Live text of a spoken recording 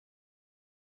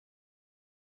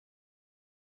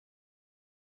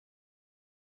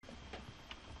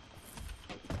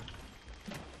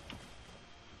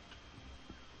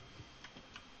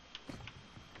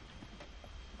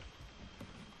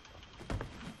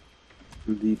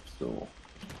Deep soul.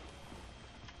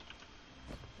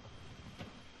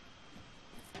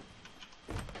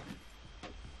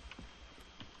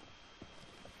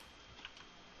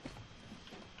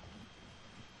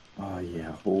 Oh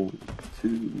yeah, whole 2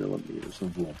 millimeters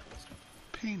of levels.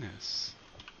 Penis.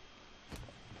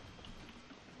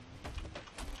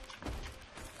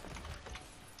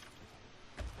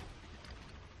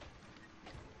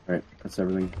 Alright, that's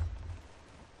everything.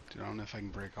 Dude, I don't know if I can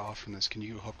break off from this. Can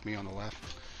you hook me on the left?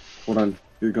 Hold on.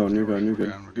 You're going, you're going, you're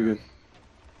good. You're good.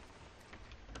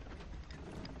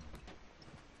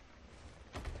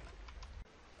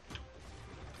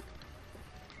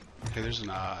 Hey, there's an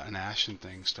ashen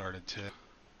thing started too.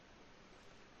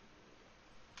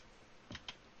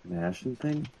 An ashen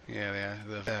thing? Yeah,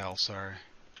 the veil, sorry.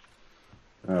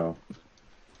 Oh.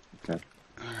 Okay.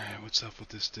 Alright, what's up with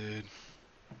this dude?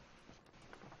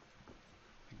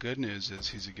 The good news is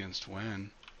he's against Win.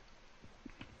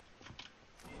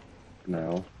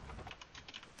 No.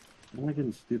 I'm not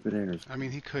getting stupid errors. I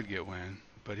mean, he could get Win,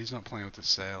 but he's not playing with his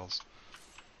sails.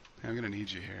 Hey, I'm gonna need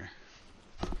you here.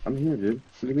 I'm here, dude.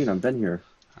 What do you mean? I've been here.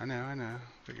 I know,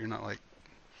 but you're not, like,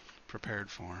 prepared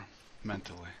for him,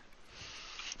 mentally.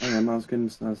 I am. I was getting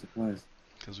supplies.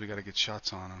 Because we gotta get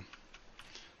shots on him.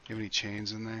 You have any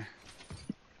chains in there?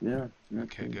 Yeah.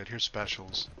 Okay, good. Here's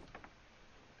specials.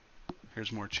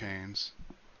 Here's more chains.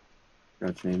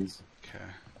 Got chains. Okay,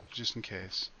 just in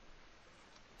case.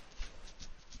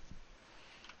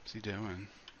 What's he doing?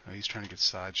 Oh, he's trying to get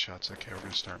side shots. Okay, we're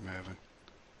gonna start moving.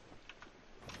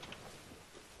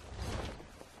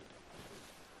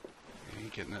 Yeah, he's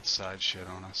getting that side shit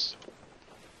on us.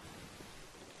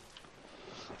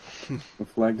 What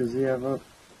flag does he have up?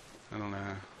 I don't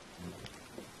know.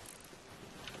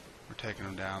 We're taking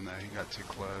him down though. He got too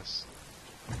close.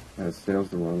 It sails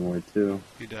the wrong way too.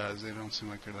 He does. They don't seem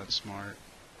like they're that smart.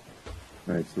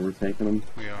 Alright, so we're taking him.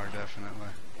 We are, definitely.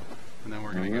 And then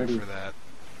we're gonna go for that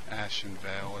Ashen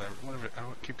Veil, whatever. I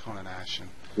keep calling it Ashen.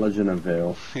 Legend of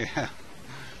Veil. Yeah.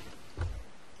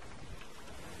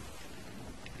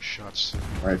 Shots.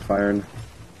 Alright, firing.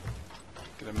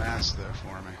 Get a mask though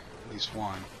for me. At least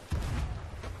one.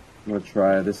 I'm gonna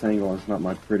try. This angle is not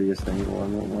my prettiest angle. I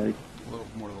don't like. A little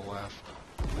more to the left.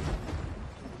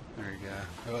 There you go.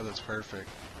 Oh, that's perfect.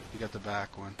 You got the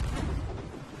back one.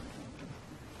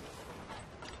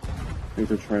 I think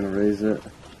they're trying to raise it.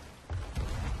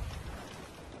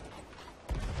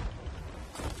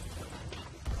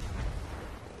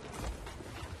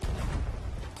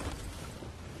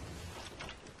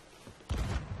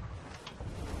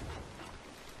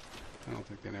 I don't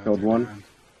think they know. Killed what they're one. doing.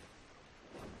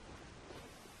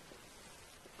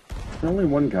 Is there only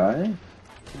one guy?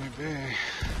 Maybe.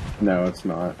 No, it's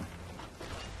not.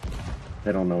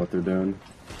 They don't know what they're doing.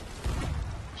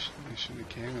 They shouldn't have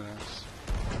came at us.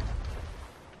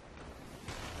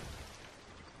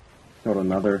 Killed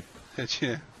another. Hit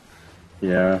you.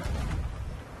 Yeah.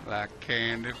 Like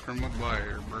candy from a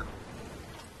barber.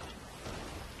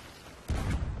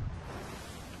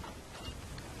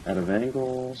 Out of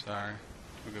angle. Sorry.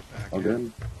 We'll go back. All in.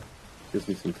 good. Gives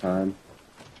me some time.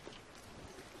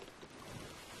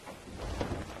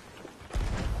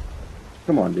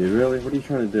 Come on, dude. Really? What are you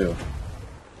trying to do?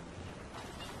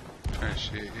 Trying to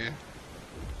shoot you.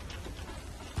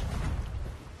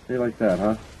 Stay like that,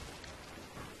 huh?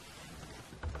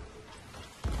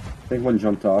 I think one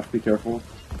jumped off. Be careful.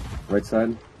 Right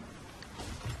side.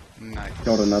 Nice.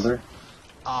 Killed another.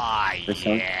 Ah,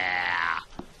 yeah.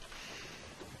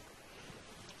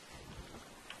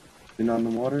 You not in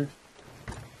the water?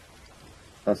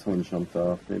 Thought someone jumped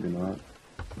off. Maybe not.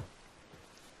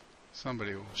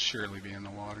 Somebody will surely be in the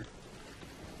water.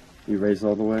 You raised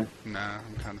all the way? Nah,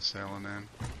 I'm kind of sailing in.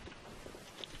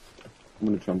 I'm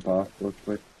gonna jump off real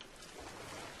quick.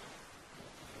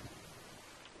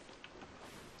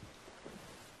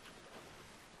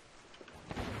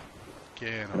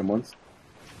 Get Hit him him. once.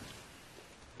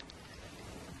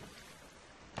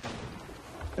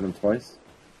 Hit him twice.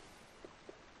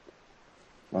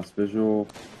 Lost visual.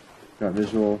 Got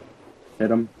visual. Hit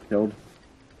him. Killed.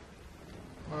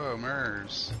 Whoa,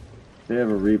 Mers. They have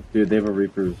a dude, they have a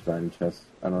Reaper's diamond chest.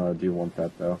 I don't know, do you want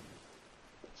that though?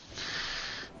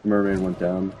 Mermaid went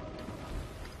down.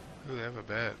 Ooh, they have a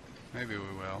bet. Maybe we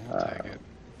will. We'll take it.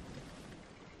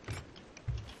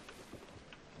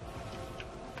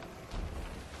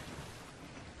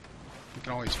 We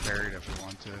can always parry it if we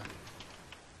want to.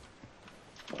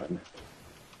 Fine.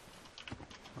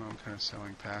 Oh, I'm kind of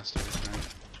sailing past everything.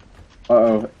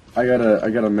 Uh-oh, I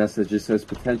got a message. It says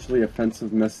potentially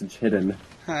offensive message hidden.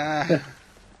 Probably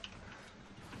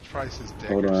says dick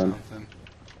Hold or on. something.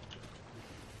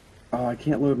 Oh, I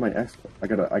can't load my Xbox. I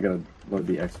gotta load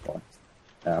the Xbox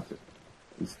app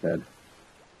instead.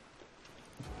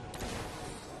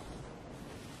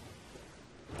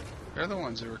 They're the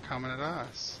ones that were coming at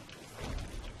us.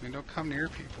 I mean, don't come near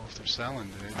people if they're selling,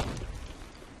 dude.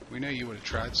 We know you would have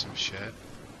tried some shit.